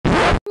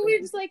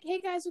just like, hey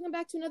guys, welcome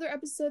back to another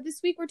episode.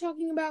 This week we're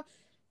talking about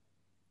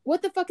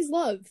what the fuck is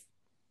love?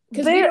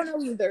 Because we don't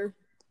know either.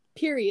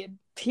 Period.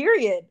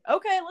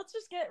 Okay, let's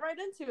just get right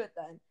into it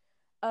then.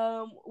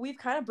 We've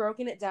kind of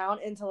broken it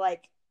down into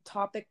like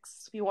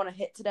topics we want to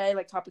hit today,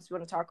 like topics we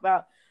want to talk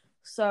about.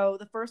 So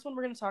the first one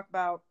we're going to talk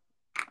about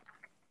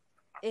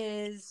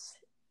is...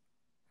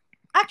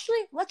 Actually,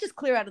 let's just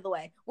clear out of the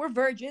way. We're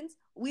virgins.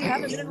 We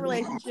haven't been in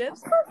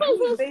relationships.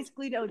 We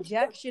basically know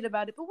jack shit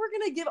about it, but we're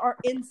going to give our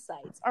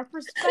insights, our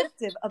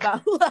perspective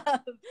about love. So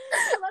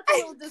that's a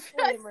little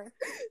disclaimer.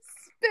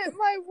 Spit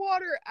my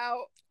water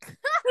out.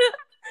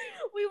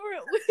 We are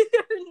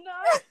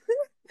not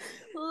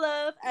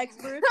love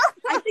experts.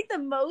 I think the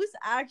most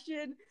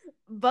action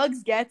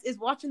Bugs gets is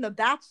watching The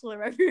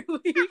Bachelor every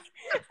week.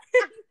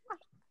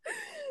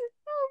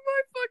 Oh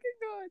my fucking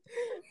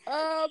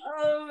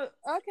god.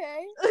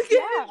 Okay.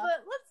 Yeah.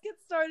 But let's get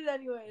started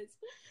anyways.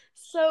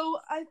 So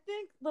I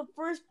think the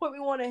first point we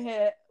want to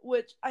hit,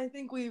 which I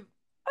think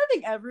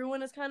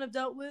everyone has kind of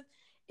dealt with,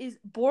 is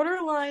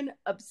borderline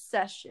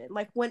obsession.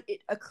 Like when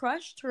a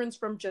crush turns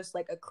from just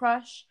like a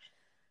crush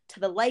to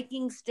the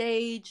liking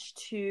stage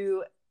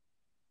to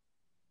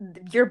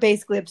you're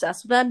basically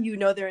obsessed with them. You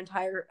know their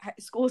entire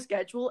school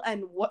schedule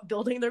and what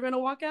building they're going to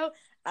walk out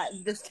at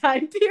this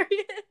time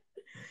period.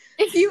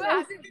 If you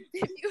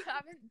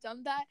haven't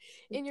done that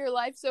in your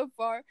life so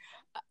far,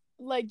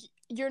 like,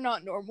 you're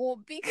not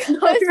normal, because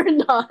no, you're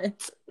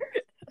not.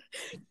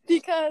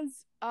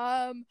 Because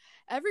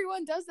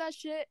everyone does that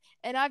shit,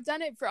 and I've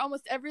done it for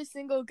almost every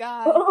single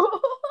guy.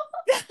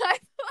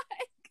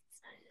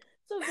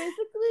 So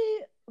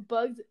basically,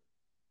 Bugs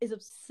is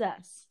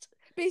obsessed.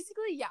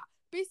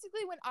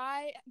 Basically, when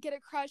I get a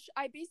crush,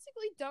 I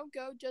basically don't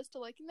go just to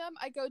liking them.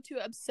 I go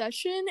to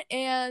obsession,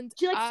 and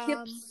she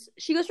skips.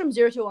 She goes from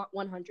 0 to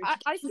 100.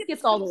 She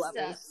skips all the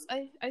levels.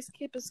 I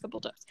skip a couple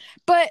steps.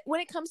 But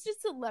when it comes to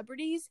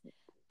celebrities,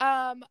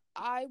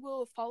 I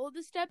will follow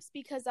the steps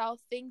because I'll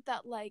think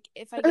that, like,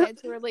 if I get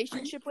into a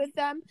relationship with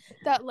them,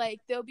 that,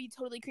 like, they'll be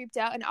totally creeped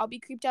out, and I'll be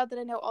creeped out that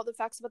I know all the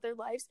facts about their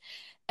lives.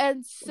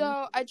 And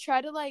so I try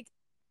to, like,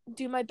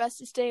 do my best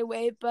to stay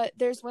away, but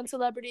there's one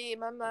celebrity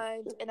in my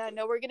mind, and I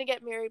know we're gonna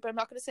get married, but I'm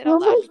not gonna say it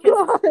out loud.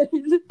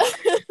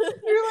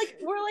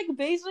 We're like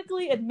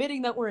basically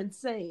admitting that we're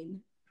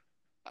insane.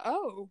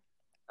 Oh,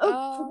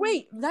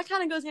 wait, that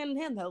kind of goes hand in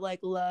hand though,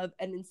 like love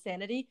and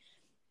insanity.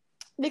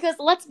 Because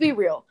let's be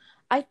real,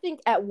 I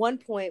think at one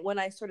point when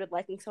I started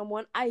liking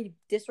someone, I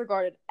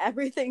disregarded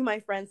everything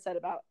my friends said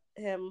about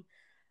him.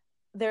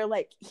 They're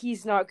like,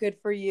 he's not good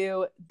for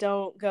you.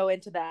 Don't go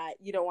into that.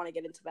 You don't want to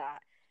get into that.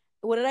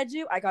 What did I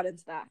do? I got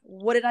into that.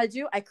 What did I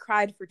do? I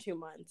cried for 2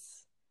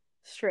 months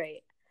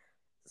straight.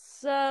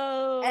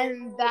 So...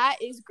 And that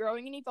is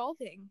growing and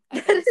evolving.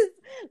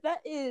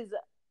 That is...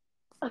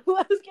 I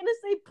was going to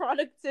say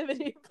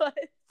productivity, but...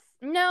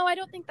 No, I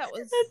don't think that's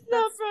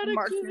not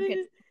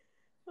productivity.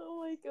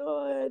 Oh my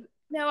god.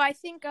 No, I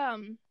think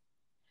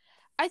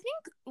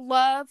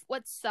love,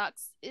 what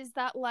sucks is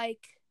that,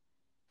 like,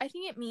 I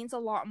think it means a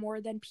lot more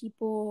than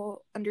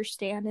people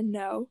understand and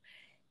know.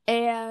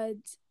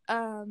 And,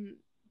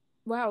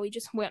 wow, we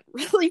just went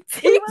really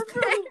deep.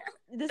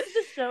 This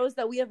just shows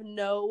that we have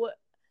no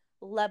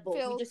levels.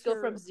 We just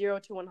go from 0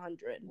 to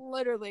 100.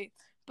 Literally.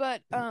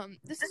 But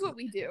this is what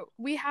we do.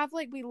 We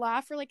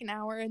laugh for like an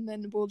hour, and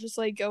then we'll just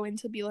like go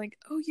into be like,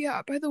 oh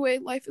yeah, by the way,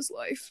 life is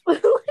life. Life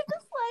is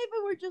life,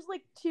 and we're just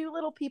like two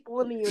little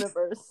people in the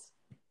universe.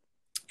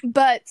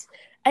 But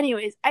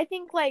anyways, I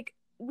think like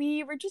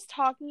we were just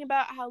talking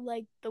about how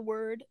like the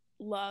word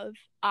love,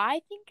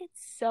 I think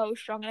it's so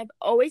strong, and I've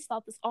always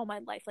thought this all my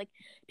life. Like,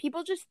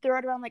 people just throw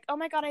it around like, oh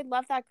my god, I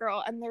love that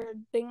girl, and they're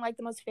being like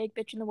the most fake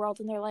bitch in the world,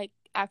 and they're like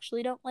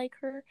actually don't like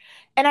her.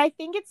 And I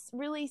think it's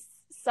really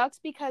sucks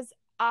because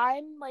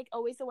I'm like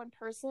always the one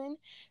person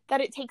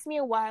that it takes me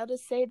a while to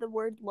say the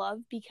word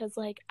love, because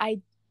like I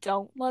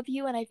don't love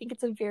you, and I think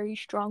it's a very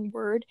strong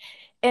word,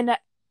 and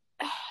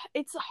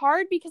it's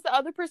hard because the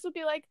other person will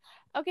be like,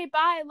 okay,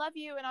 bye, I love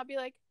you, and I'll be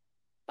like,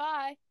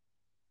 bye.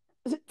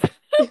 And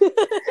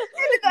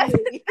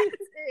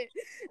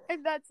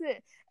that's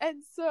it.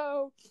 And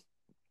so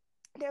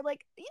they're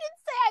like, you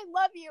didn't say I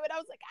love you, and I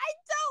was like, I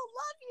don't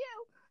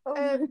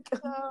love you.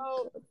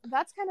 So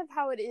that's kind of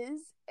how it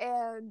is.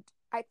 And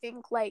I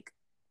think like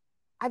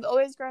I've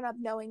always grown up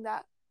knowing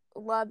that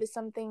love is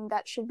something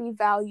that should be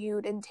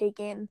valued and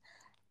taken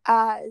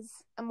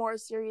as a more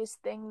serious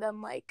thing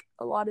than like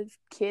a lot of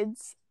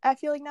kids, I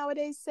feel like,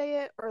 nowadays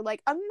say it, or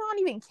like, I'm not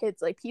even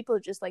kids, like people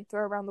just like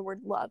throw around the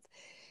word love,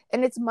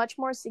 and it's much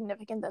more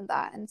significant than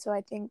that. And so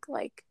I think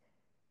like,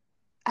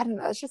 I don't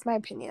know, it's just my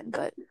opinion,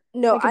 but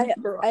no, I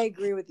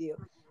agree with you.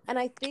 And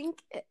I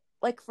think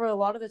like for a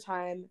lot of the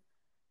time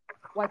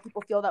why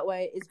people feel that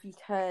way is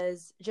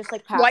because just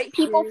like past white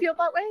people feel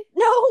that way.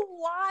 No,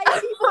 why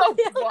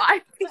people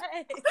why?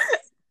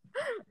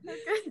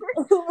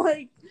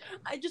 Like,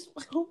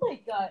 oh my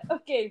god.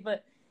 Okay,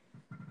 but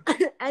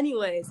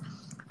anyways,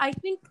 I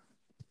think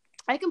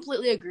I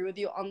completely agree with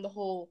you on the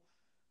whole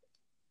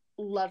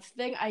love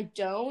thing.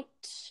 The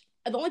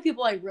only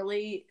people I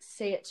really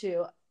say it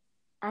to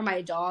are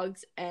my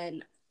dogs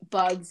and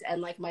Bugs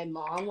and like my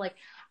mom. Like,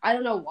 I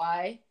don't know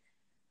why.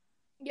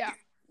 Yeah.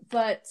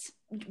 But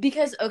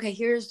because okay,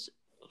 here's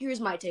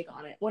my take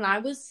on it. When I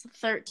was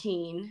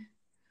 13,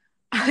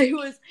 I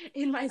was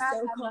in my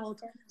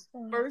so-called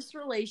first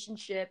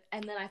relationship,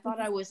 and then I thought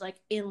I was like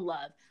in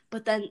love.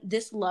 But then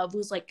this love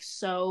was like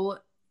so,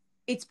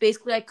 it's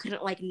basically I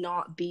couldn't like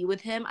not be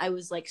with him. I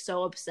was like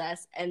so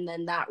obsessed, and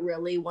then that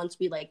really, once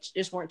we like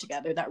just weren't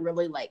together, that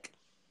really like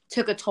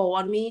took a toll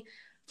on me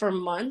for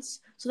months.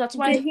 So that's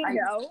why Did he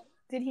know?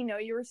 Did he know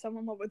you were so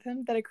in love with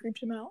him that it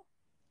creeped him out?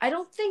 I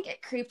don't think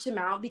it creeped him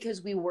out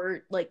because we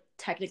were like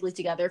technically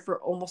together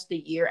for almost a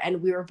year,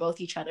 and we were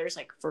both each other's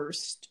like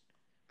first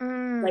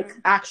like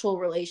actual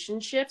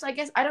relationships. I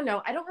guess I don't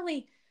know. I don't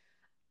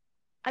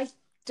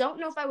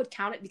know if I would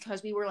count it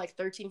because we were like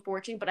 13,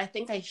 14, but I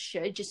think I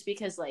should, just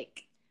because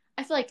like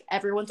I feel like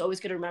everyone's always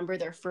going to remember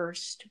their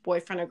first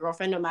boyfriend or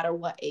girlfriend no matter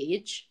what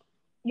age.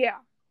 Yeah.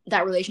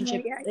 That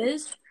relationship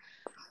is.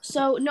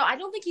 So no, I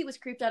don't think he was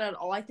creeped out at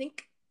all. I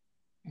think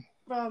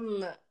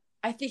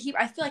I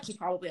feel like he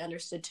probably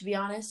understood, to be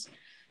honest.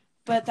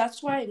 But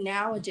that's why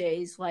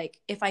nowadays, like,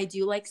 if I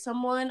do like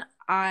someone,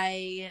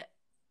 I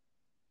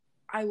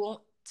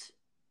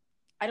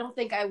don't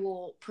think I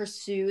will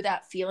pursue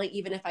that feeling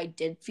even if I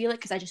did feel it,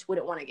 because I just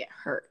wouldn't want to get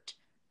hurt.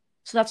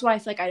 So that's why I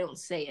feel like I don't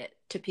say it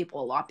to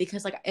people a lot,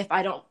 because like if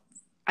I don't,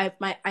 I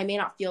may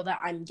not feel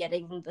that I'm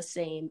getting the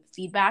same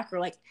feedback or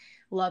like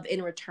love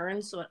in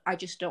return. So I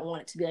just don't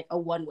want it to be like a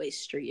one-way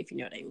street, if you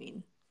know what I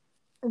mean.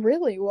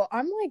 Really? Well,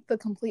 I'm like the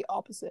complete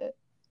opposite.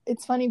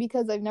 It's funny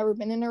because I've never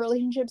been in a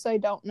relationship, so I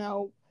don't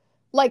know.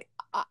 Like,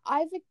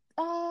 I've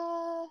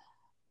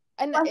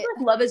and I feel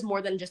like love is more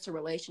than just a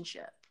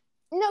relationship.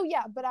 No,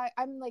 yeah, but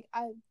I'm like,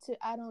 to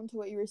add on to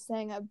what you were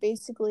saying, I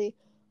basically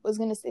was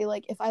gonna say,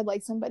 like, if I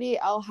like somebody,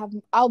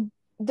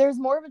 there's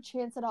more of a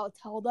chance that I'll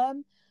tell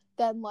them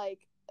than like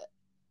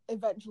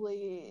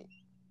eventually,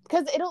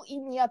 because it'll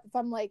eat me up if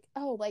I'm like,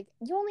 oh, like,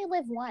 you only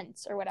live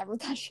once or whatever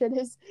that shit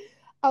is.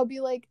 I'll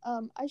be like,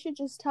 I should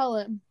just tell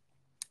him.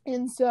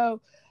 And so,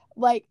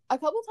 like, a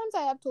couple times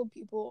I have told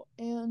people,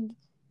 and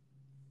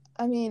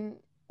I mean,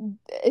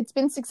 it's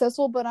been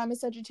successful, but I'm a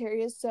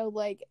Sagittarius, so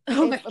like,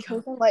 if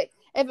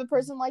a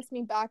person likes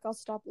me back, I'll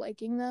stop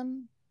liking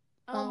them.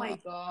 Oh my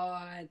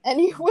god.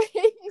 Anyways,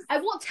 I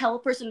won't tell a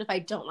person if I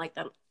don't like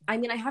them. I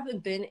mean, I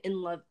haven't been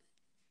in love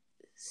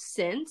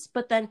since,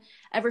 but then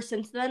ever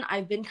since then,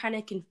 I've been kind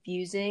of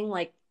confusing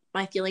like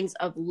my feelings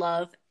of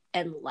love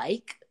and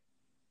like.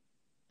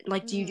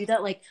 Like, do you do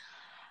that? Like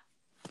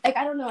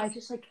I don't know. I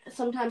just like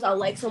sometimes I'll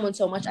like someone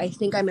so much I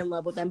think I'm in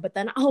love with them, but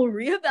then I'll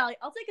reevaluate.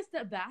 I'll take a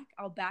step back.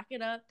 I'll back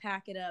it up,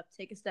 pack it up,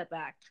 take a step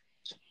back,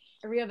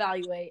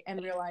 reevaluate,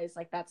 and realize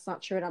like that's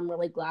not true. And I'm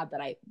really glad that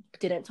I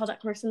didn't tell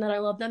that person that I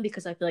love them,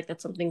 because I feel like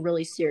that's something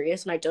really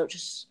serious, and I don't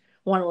just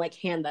want to like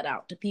hand that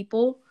out to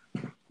people.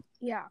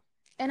 Yeah,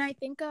 and I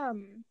think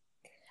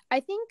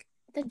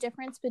the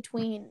difference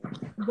between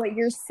what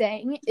you're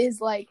saying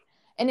is like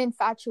an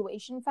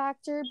infatuation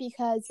factor,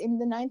 because in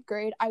the 9th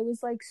grade I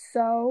was like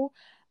so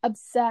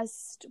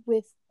obsessed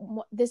with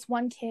this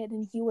one kid,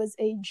 and he was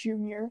a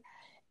junior,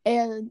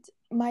 and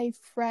my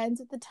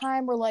friends at the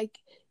time were like,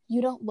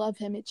 you don't love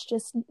him, it's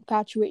just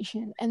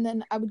infatuation. And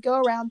then I would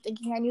go around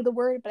thinking I knew the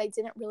word, but I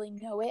didn't really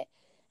know it.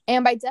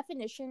 And by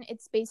definition,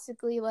 it's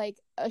basically like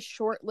a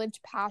short-lived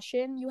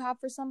passion you have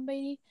for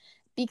somebody,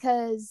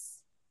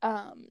 because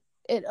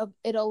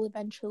it'll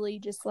eventually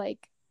just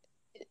like,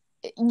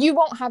 you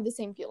won't have the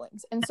same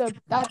feelings. And so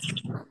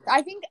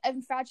I think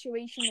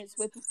infatuation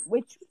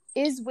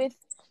is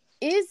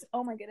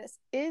oh my goodness,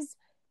 is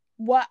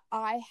what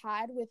I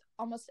had with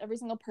almost every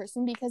single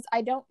person, because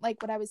I don't,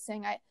 like what I was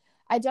saying,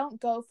 I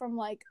don't go from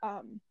like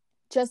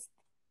just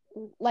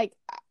like,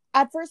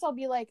 at first I'll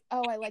be like,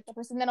 oh, I like that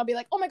person, then I'll be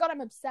like, oh my god,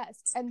 I'm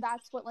obsessed. And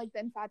that's what like the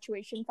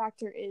infatuation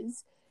factor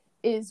is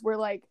where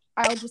like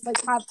I'll just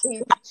like have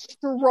a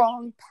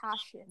strong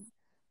passion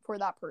for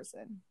that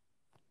person.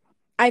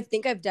 I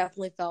think I've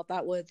definitely felt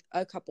that with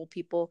a couple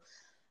people.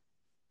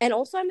 And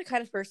also I'm the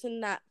kind of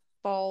person that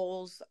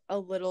falls a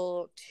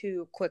little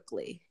too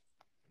quickly.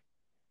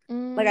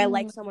 Like I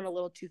like someone a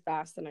little too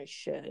fast than I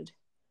should.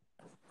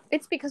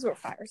 It's because we're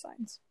fire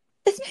signs.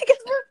 It's because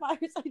we're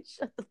fire signs.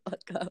 Shut the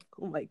fuck up.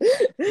 Oh my god.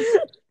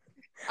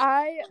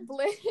 I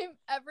blame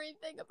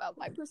everything about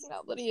my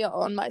personality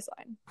on my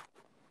sign.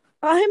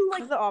 I'm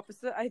like the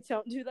opposite. I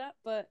don't do that,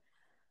 but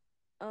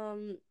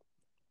now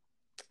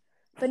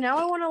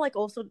I want to like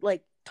also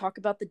like talk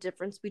about the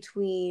difference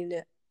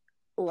between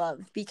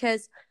love,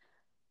 because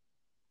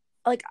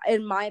like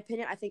in my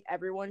opinion, I think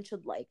everyone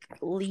should like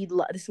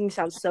this is gonna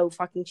sound so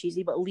fucking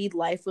cheesy, but lead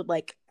life with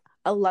like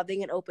a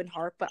loving and open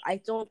heart. But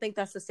I don't think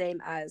that's the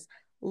same as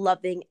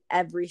loving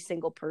every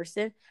single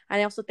person.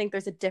 And I also think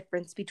there's a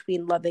difference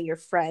between loving your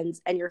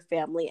friends and your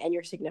family and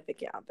your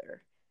significant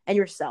other and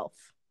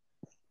yourself.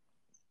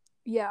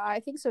 Yeah,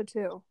 I think so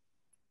too.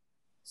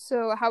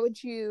 So how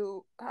would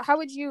you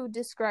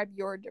describe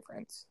your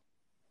difference?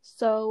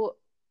 So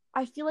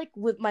I feel like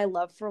with my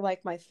love for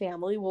like my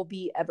family will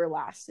be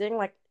everlasting.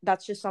 Like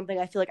that's just something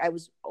I feel like I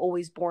was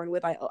always born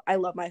with. I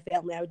love my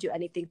family. I would do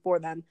anything for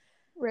them.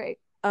 Right.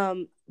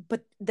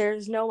 But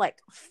there's no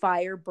like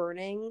fire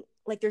burning.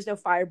 Like there's no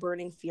fire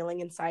burning feeling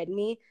inside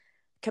me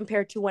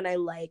compared to when I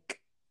like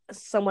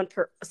someone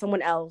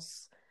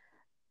else,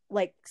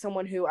 like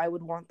someone who I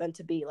would want them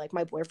to be like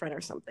my boyfriend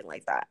or something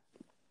like that.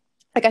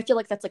 Like I feel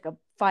like that's like a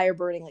fire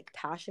burning like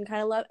passion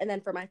kind of love. And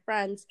then for my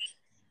friends,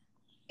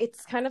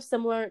 it's kind of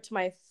similar to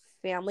my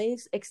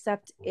families,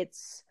 except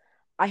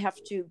I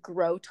have to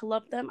grow to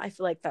love them. I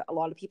feel like that a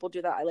lot of people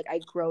do that. I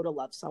grow to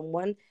love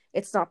someone.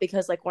 It's not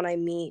because like when I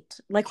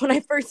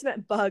first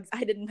met Bugs,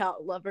 I did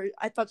not love her.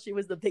 I thought she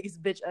was the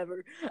biggest bitch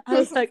ever. I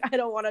was like, I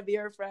don't want to be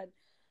her friend.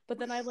 But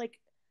then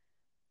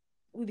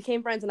we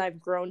became friends and I've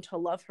grown to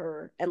love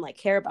her and like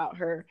care about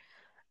her.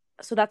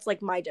 So that's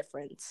like my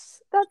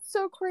difference. That's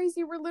so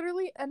crazy. We're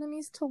literally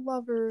enemies to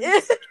lovers. We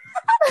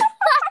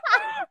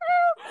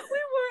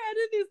were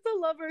enemies to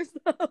lovers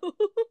though.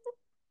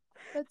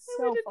 That's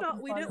so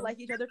we didn't like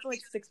each other for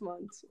like 6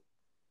 months.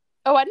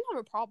 Oh, I didn't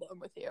have a problem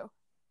with you.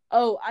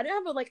 Oh, I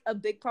didn't have a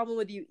big problem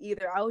with you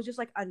either. I was just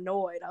like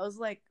annoyed. I was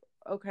like,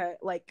 okay,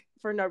 like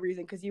for no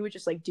reason, because you would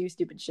just like do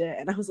stupid shit,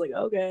 and I was like,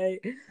 okay.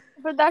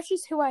 But that's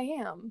just who I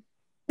am.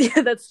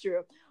 Yeah, that's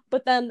true.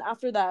 But then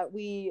after that,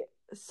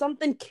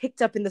 something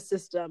kicked up in the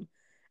system,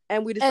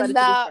 and we decided to be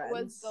friends. And that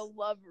was the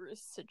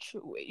lovers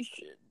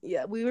situation.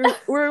 Yeah,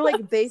 we're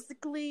like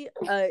basically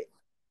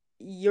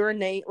your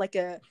name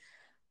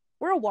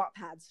we're a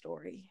Wattpad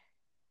story.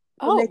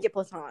 We'll make it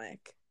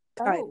platonic,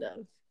 kind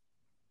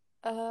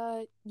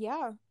of.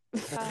 Yeah.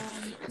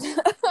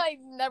 I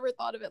never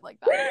thought of it like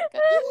that.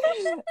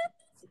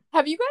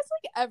 Have you guys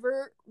like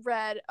ever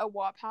read a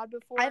Wattpad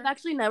before? I've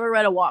actually never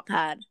read a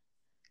Wattpad.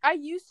 I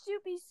used to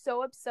be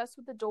so obsessed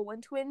with the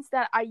Dolan twins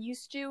that I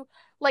used to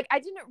like. I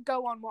didn't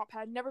go on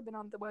Wattpad, never been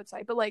on the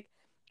website, but like,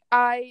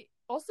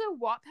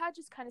 Wattpad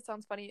just kind of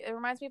sounds funny. It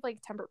reminds me of like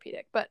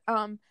Tempur-Pedic, but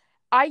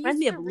I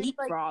used to read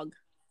Leapfrog.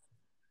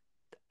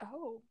 Like,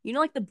 oh, you know,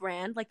 like the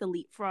brand, like the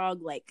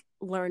Leapfrog, like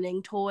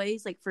learning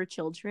toys, like for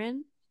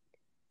children.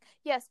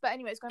 Yes, but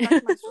anyways, going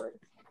back to my story,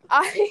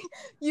 I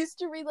used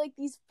to read like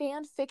these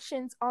fan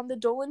fictions on the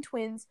Dolan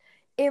twins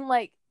in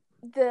like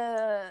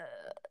the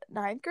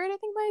 9th grade. I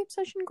think my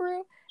obsession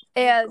grew,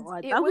 and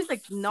that was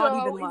like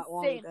not even that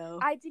long ago.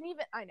 I didn't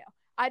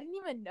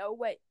even know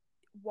what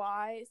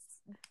Y-N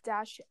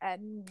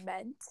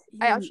meant.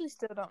 I actually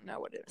still don't know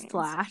what it means.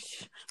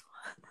 Slash.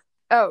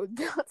 Oh,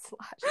 not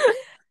slash.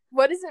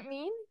 What does it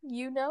mean?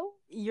 You know?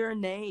 Your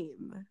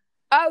name.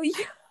 Oh,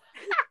 yeah.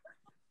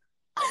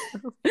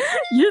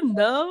 You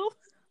know?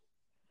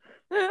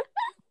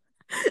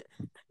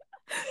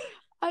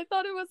 I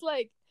thought it was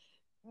like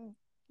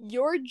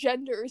your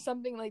gender or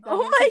something like that.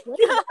 Oh my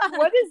god!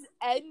 What does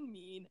N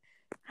mean?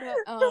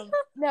 But,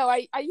 no,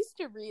 I used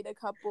to read a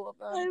couple of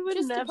them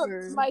just to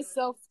put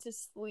myself to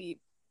sleep.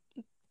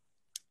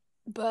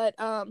 But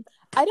I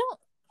don't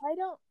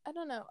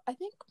know. I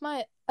think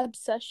my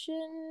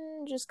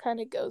obsession just kind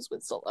of goes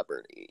with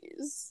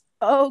celebrities.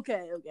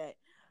 Okay.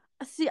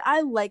 See,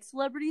 I like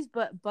celebrities,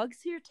 but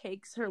Bugs here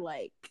takes her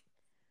like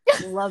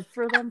love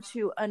for them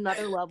to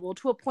another level,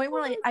 to a point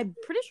where like I'm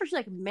pretty sure she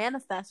like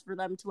manifests for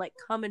them to like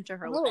come into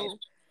her life.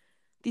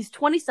 These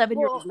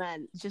 27-year-old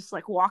men just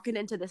like walking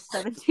into this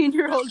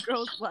 17-year-old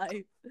girl's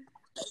life.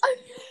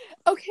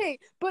 Okay,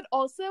 but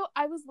also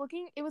I was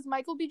looking, it was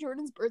Michael B.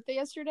 Jordan's birthday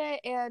yesterday,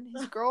 and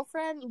his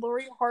girlfriend,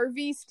 Lori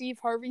Harvey, Steve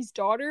Harvey's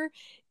daughter,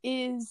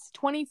 is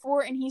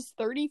 24 and he's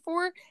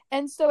 34,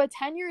 and so a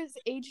 10 years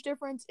age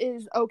difference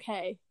is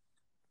okay.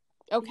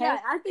 Okay? Yeah,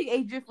 I think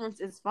age difference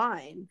is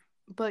fine,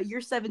 but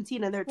you're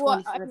 17 and they're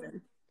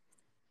 27.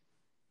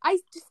 I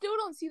still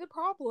don't see the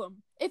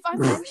problem. If I'm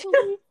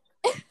mentally...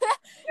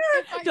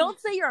 Don't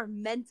say you're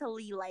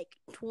mentally like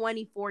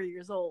 24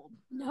 years old.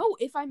 No,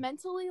 if I'm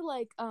mentally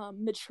like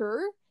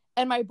mature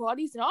and my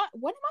body's not,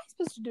 what am I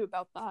supposed to do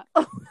about that?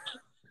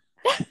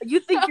 You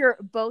think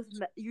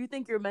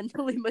you're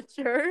mentally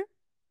mature?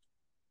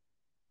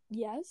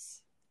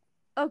 Yes.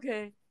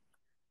 Okay.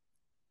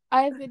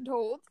 I have been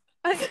told.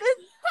 You've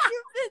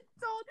been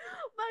told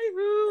by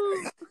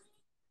who?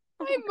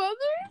 My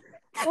mother?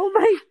 Oh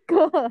my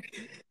god.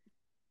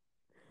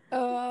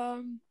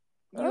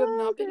 You have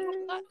not been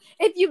told that?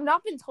 If you've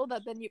not been told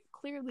that, then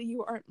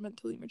you aren't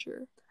mentally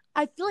mature.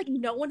 I feel like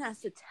no one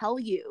has to tell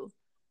you.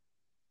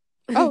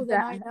 Oh,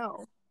 then I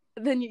know.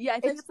 I think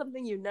it's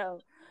something you know.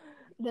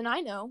 Then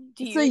I know.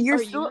 So you're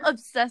still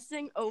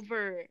obsessing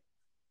over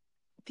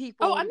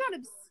people? Oh, I'm not.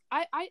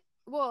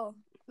 Well,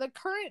 the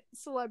current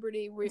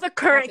celebrity.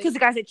 Because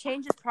guys, it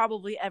changes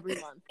probably every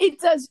month. It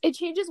does. It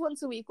changes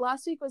once a week.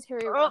 Last week was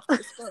Harry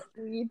Rothfuss, but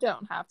you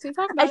don't have to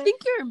talk about it. I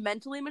think you're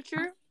mentally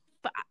mature,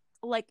 but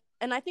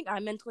and I think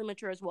I'm mentally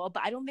mature as well,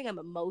 but I don't think I'm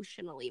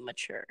emotionally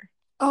mature.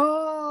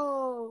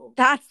 Oh,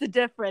 that's the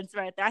difference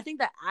right there. I think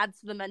that adds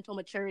to the mental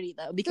maturity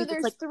though, because so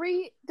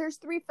there's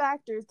three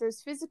factors.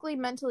 There's physically,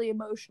 mentally,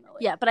 emotionally.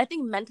 Yeah, but I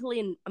think mentally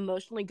and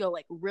emotionally go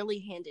like really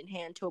hand in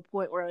hand to a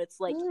point where it's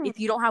like if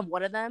you don't have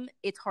one of them,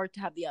 it's hard to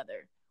have the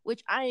other.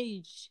 which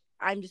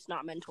I'm just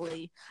not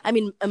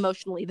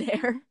emotionally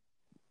there.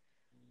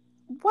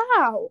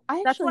 Wow,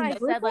 I That's actually why I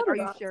never said, like, thought are of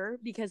you that. sure?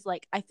 Because,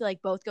 like, I feel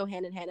like both go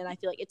hand in hand, and I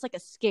feel like it's like a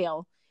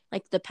scale,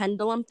 like the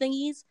pendulum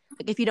thingies.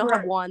 Like, if you don't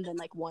have Right. one, then,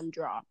 like, one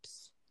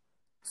drops.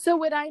 So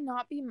would I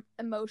not be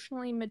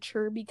emotionally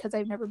mature because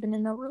I've never been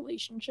in a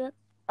relationship?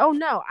 Oh,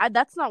 no,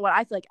 that's not what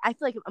I feel like. I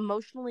feel like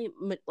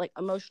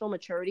emotional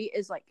maturity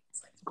is, like,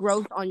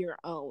 growth on your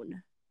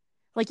own.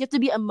 Like, you have to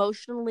be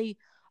emotionally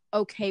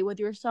okay with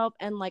yourself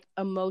and, like,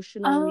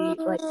 emotionally,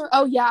 like,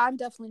 Oh yeah, I'm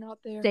definitely not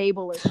there.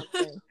 stable or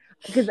something.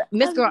 Because,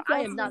 Miss I'm Girl,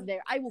 I am definitely, not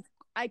there.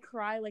 I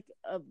cry like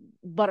a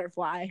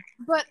butterfly.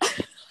 but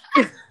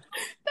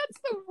that's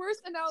the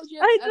worst analogy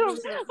I've ever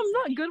heard. I'm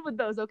not good with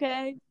those,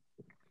 okay?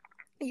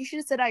 You should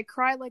have said I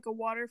cry like a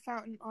water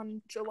fountain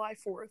on July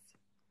 4th.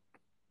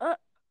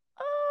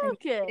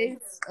 Okay.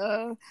 It's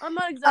I'm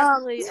not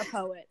exactly a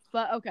poet,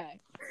 but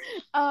okay.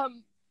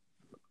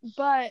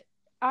 but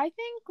I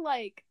think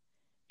like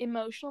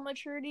emotional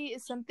maturity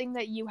is something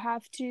that you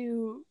have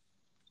to.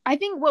 I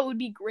think what would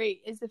be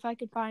great is if I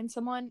could find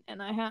someone,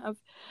 and I have,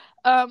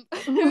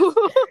 who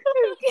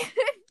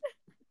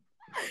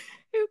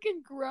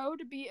can grow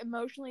to be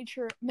emotionally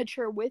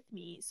mature with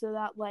me, so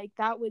that like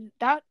that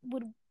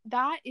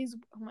is,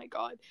 oh my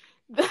god,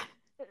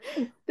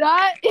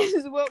 that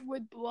is what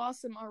would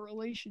blossom our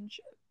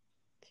relationship.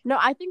 No,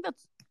 I think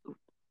that's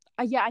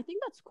I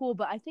think that's cool,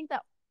 but I think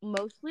that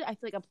mostly I feel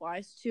like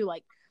applies to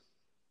like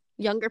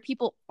younger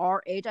people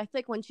our age. I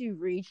think once you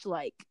reach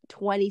like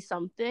 20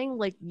 something,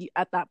 like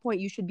at that point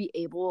you should be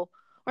able,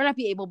 or not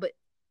be able, but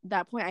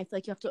that point I feel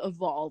like you have to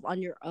evolve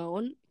on your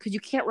own, because you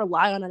can't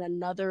rely on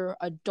another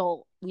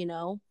adult,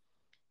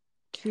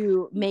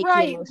 to make you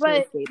Right, emotionally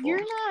but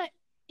stable.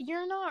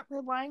 you're not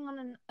relying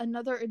on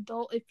another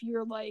adult if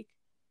you're like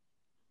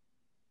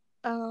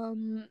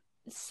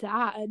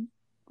sad,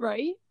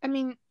 right? I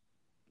mean,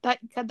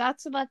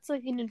 that's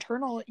like an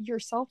internal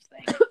yourself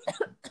thing.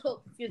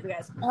 Oh, excuse me,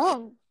 guys.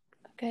 Oh,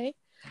 okay.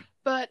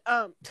 But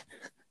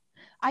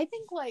I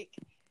think like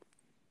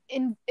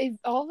in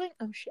evolving,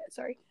 oh shit,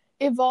 sorry.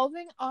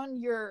 Evolving on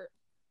your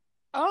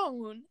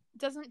own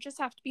doesn't just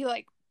have to be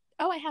like,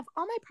 oh, I have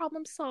all my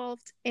problems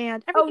solved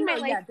and Oh everything no, in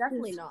my life yeah,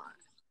 definitely is... not.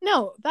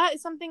 No, that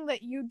is something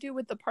that you do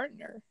with the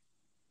partner.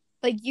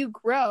 Like you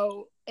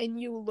grow and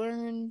you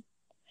learn,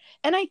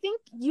 and I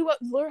think you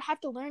have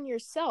to learn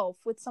yourself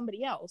with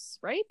somebody else,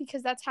 right?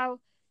 Because that's how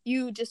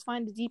you just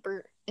find a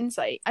deeper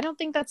insight. I don't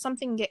think that's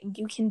something that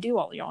you can do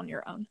all on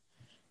your own,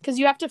 because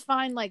you have to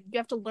find, like, you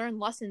have to learn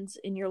lessons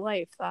in your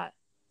life that...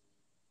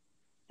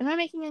 Am I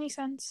making any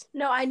sense?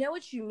 No, I know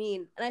what you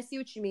mean, and I see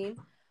what you mean.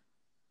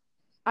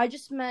 I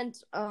just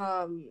meant,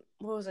 what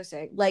was I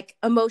saying? Like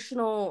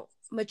emotional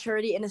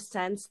maturity in a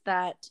sense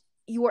that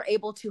you are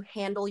able to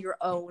handle your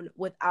own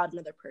without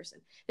another person.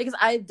 Because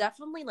I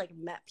definitely like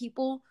met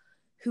people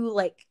who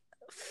like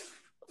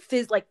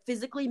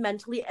physically,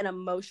 mentally, and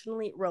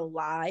emotionally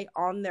rely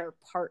on their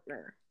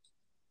partner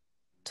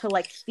to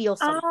like feel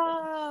something.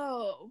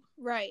 Oh,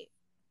 right.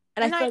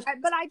 And I feel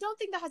like, but I don't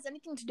think that has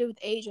anything to do with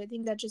age. I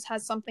think that just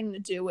has something to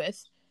do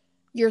with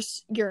your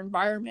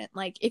environment.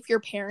 Like if your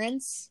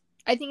parents,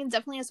 I think it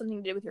definitely has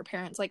something to do with your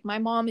parents. Like my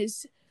mom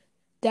is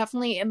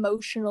definitely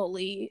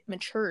emotionally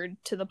matured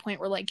to the point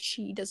where like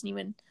she doesn't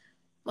even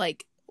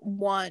like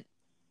want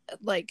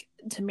like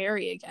to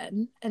marry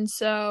again, and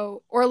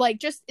so, or like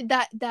just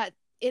that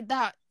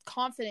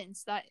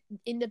confidence, that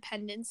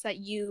independence that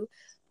you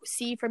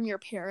see from your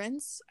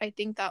parents. I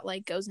think that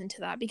like goes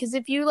into that, because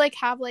if you like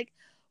have like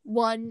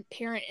one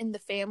parent in the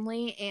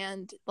family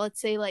and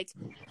let's say like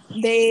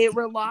they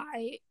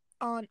rely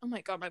on, oh my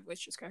god, my voice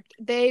just cracked,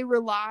 they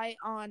rely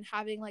on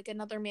having like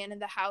another man in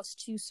the house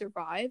to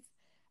survive,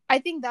 I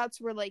think that's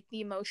where like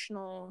the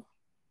emotional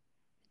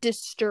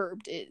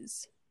disturbed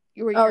is.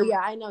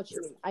 yeah, I know what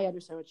you mean. I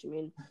understand what you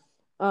mean.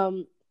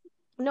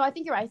 No, I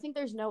think you're right. I think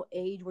there's no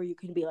age where you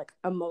can be like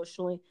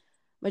emotionally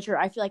mature.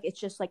 I feel like it's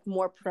just like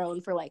more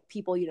prone for like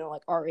people,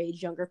 like our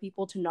age, younger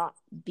people, to not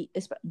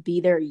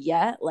be there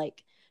yet,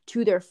 like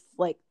to their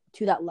like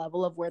to that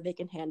level of where they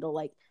can handle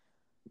like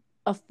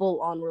a full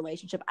on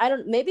relationship. I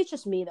don't. Maybe it's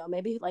just me though.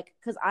 Maybe like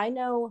because I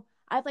know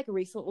I've like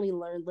recently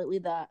learned lately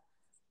that,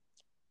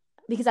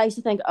 because I used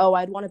to think, oh,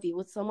 I'd want to be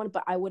with someone,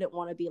 but I wouldn't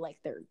want to be like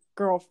their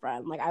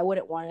girlfriend. Like I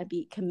wouldn't want to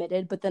be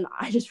committed. But then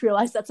I just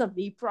realized that's a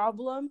me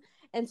problem.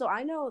 And so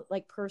I know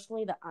like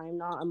personally that I'm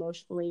not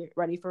emotionally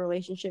ready for a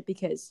relationship,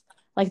 because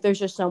like there's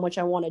just so much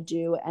I want to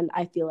do. And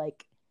I feel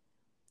like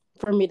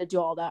for me to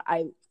do all that,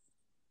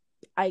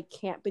 I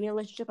can't be in a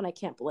relationship, and I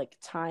can't put like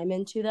time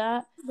into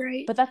that.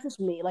 Right. But that's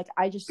just me. Like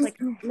I just like,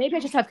 maybe I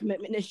just have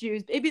commitment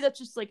issues. Maybe that's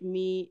just like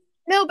me.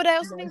 No, but I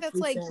also think that's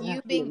like I you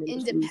have being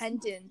commitment issues.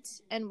 independent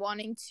and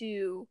wanting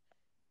to,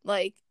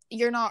 like,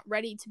 you're not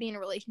ready to be in a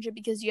relationship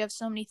because you have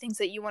so many things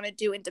that you want to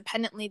do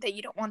independently that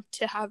you don't want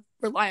to have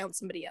rely on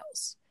somebody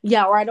else.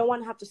 Yeah, or I don't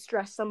want to have to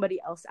stress somebody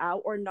else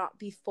out or not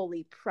be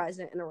fully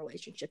present in a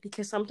relationship,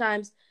 because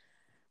sometimes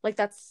like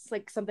that's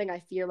like something I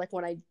fear, like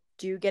when I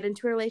do get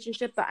into a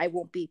relationship, that I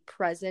won't be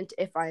present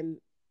if I'm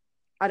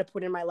at a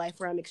point in my life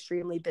where I'm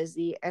extremely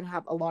busy and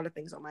have a lot of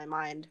things on my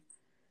mind.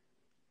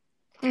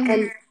 Mm-hmm.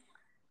 And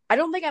I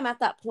don't think I'm at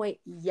that point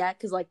yet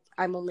because, like,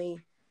 I'm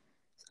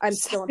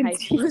still in high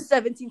school,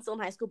 17, still in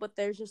high school, but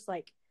there's just,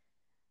 like,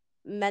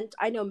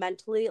 I know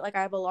mentally, like,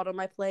 I have a lot on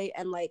my plate,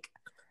 and, like,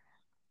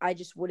 I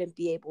just wouldn't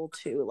be able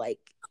to, like,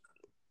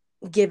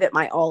 give it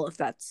my all if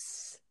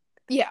that's...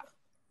 Yeah.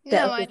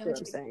 That, No, I know what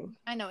I'm saying.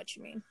 I know what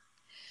you mean.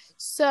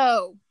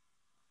 So,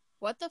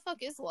 what the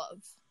fuck is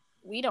love?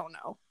 We don't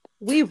know.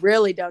 We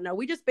really don't know.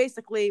 We just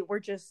basically were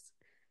just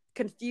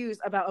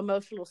confused about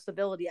emotional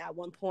stability at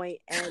one point,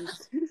 and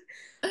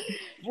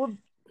we're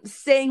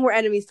saying we're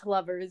enemies to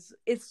lovers.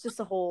 It's just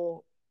a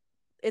whole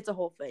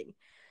thing.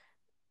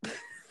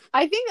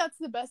 I think that's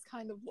the best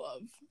kind of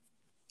love.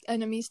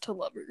 Enemies to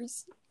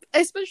lovers.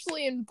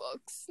 Especially in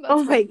books.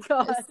 That's my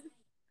god.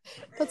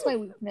 That's my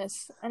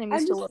weakness.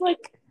 Enemies to lovers. I'm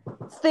just, like,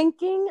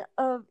 thinking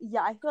of...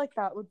 Yeah, I feel like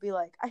that would be,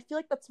 like... I feel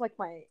like that's, like,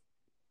 my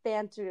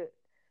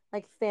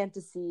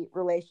fantasy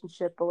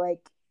relationship, but,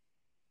 like,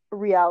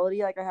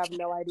 reality, like, I have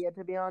no idea,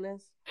 to be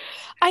honest.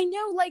 I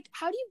know, like,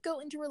 how do you go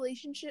into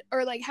relationship,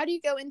 or, like, how do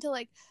you go into,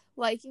 like,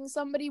 liking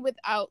somebody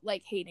without,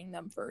 like, hating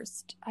them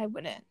first? I don't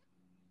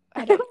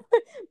maybe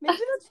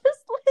that's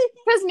just, like...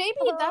 Because maybe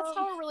that's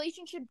how a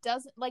relationship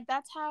doesn't, like,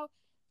 that's how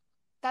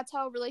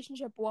a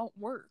relationship won't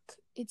work.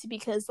 It's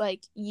because,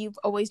 like, you've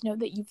always known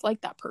that you've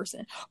liked that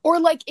person. Or,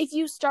 like, if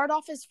you start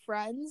off as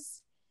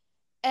friends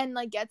and,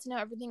 like, get to know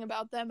everything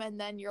about them, and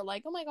then you're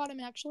like, oh my god, I'm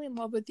actually in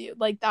love with you.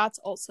 Like, that's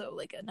also,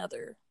 like,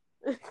 another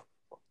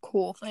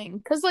cool thing.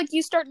 Because, like,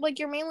 you start, like,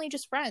 you're mainly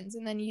just friends,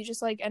 and then you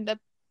just, like, end up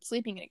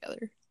sleeping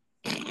together.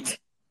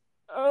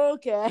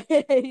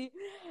 Okay.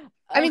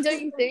 I mean,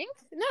 don't you think?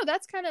 No,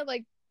 that's kind of,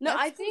 like... No,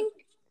 I think...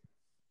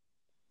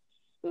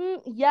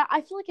 yeah,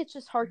 I feel like it's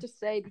just hard to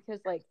say because,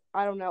 like,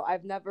 I don't know.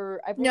 We've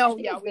never. Yeah,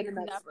 we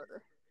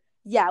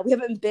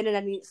haven't been in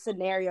any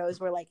scenarios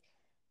where, like,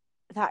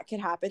 that could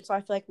happen. So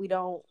I feel like we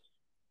don't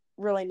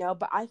really know.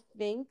 But I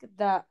think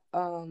that,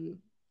 oh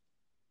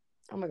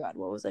my god,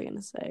 what was I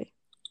gonna say?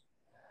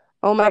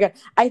 Oh my god,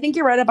 I think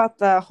you're right about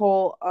the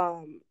whole,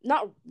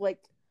 not, like,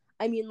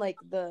 I mean, like,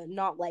 the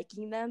not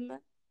liking them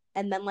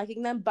and then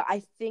liking them. But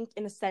I think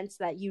in a sense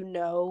that,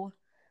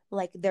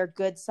 like, their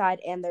good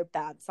side and their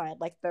bad side,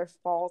 like, their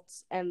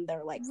faults and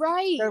their, like,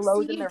 right, their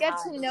lows so and their you get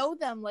highs. to know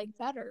them, like,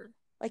 better.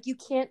 Like, you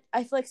can't...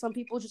 I feel like some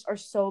people just are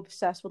so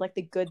obsessed with, like,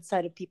 the good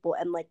side of people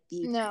and, like,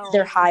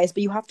 their highs,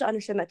 but you have to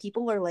understand that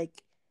people are,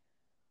 like,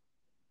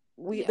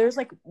 there's,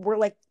 like,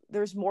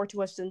 there's more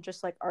to us than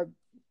just, like, our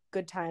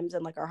good times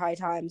and, like, our high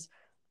times.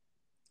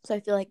 So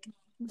I feel like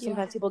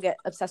sometimes people get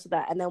obsessed with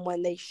that, and then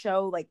when they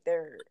show, like,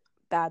 their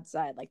bad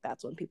side, like,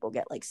 that's when people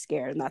get, like,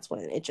 scared, and that's when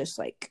it just,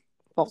 like,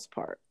 falls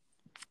apart.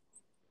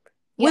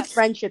 Yes. With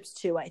friendships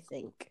too, I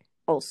think.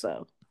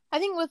 Also, I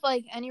think with,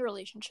 like, any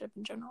relationship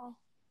in general.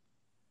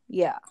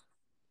 Yeah.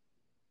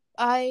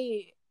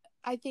 I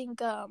think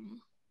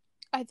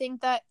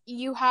that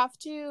you have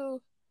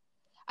to...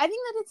 I think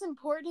that it's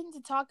important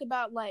to talk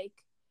about, like,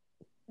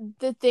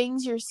 the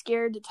things you're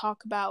scared to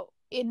talk about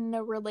in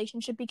a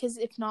relationship, because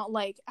if not,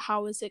 like,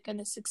 how is it going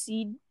to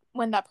succeed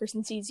when that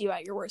person sees you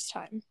at your worst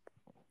time?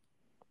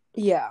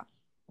 Yeah.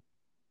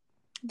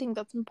 I think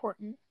that's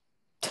important.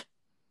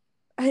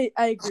 I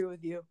agree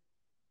with you.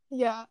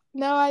 Yeah.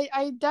 No,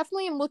 I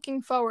definitely am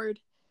looking forward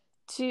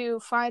to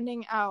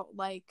finding out,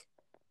 like,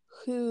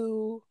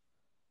 who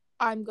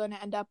I'm going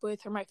to end up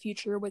with, or my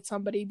future with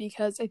somebody,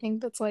 because I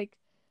think that's, like,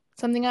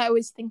 something I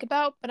always think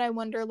about, but I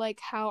wonder, like,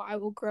 how I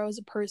will grow as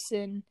a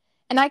person.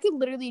 And I could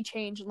literally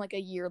change in, like, a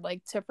year,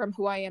 like, from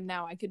who I am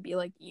now. I could be,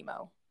 like,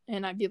 emo,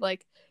 and I'd be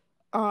like,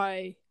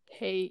 I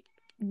hate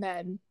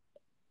men.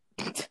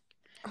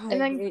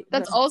 And then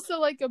that's also,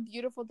 like, a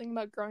beautiful thing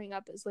about growing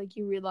up, is, like,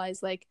 you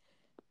realize, like,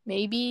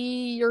 maybe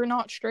you're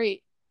not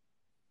straight.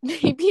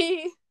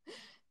 Maybe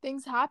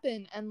things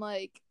happen, and,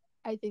 like,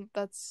 I think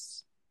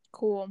that's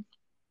cool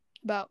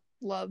about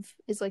love,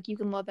 is, like, you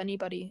can love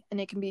anybody, and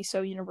it can be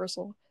so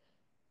universal.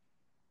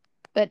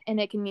 And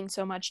it can mean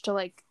so much to,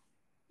 like,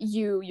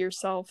 you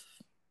yourself.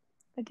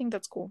 I think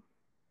that's cool.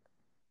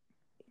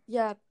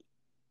 Yeah.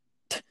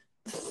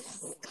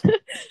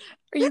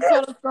 Are you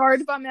caught off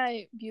guard by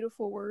my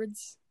beautiful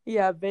words?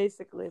 Yeah,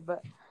 basically.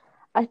 But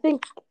I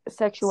think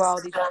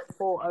sexuality is a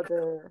whole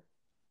other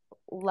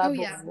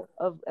level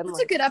of... That's,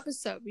 like, a good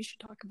episode we should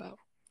talk about.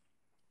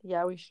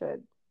 Yeah, we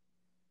should.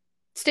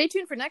 Stay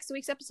tuned for next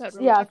week's episode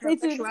where we talk about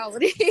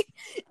sexuality.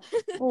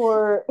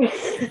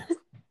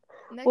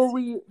 Well,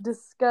 we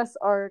discuss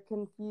our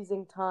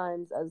confusing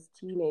times as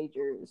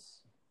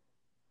teenagers.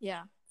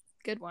 Yeah,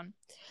 good one.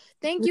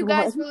 Thank you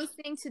guys for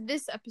listening to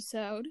this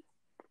episode.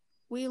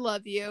 We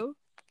love you.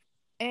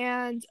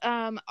 And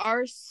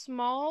our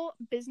small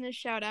business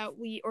shout out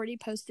we already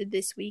posted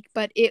this week,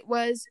 but it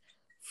was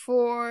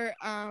for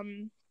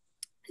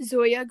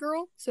Zoya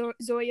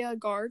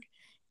Gard,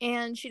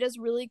 and she does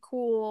really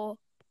cool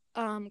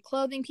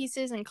clothing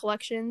pieces and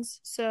collections,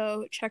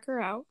 so check her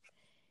out.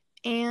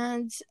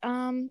 And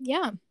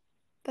yeah,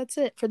 that's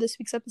it for this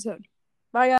week's episode. Bye, guys.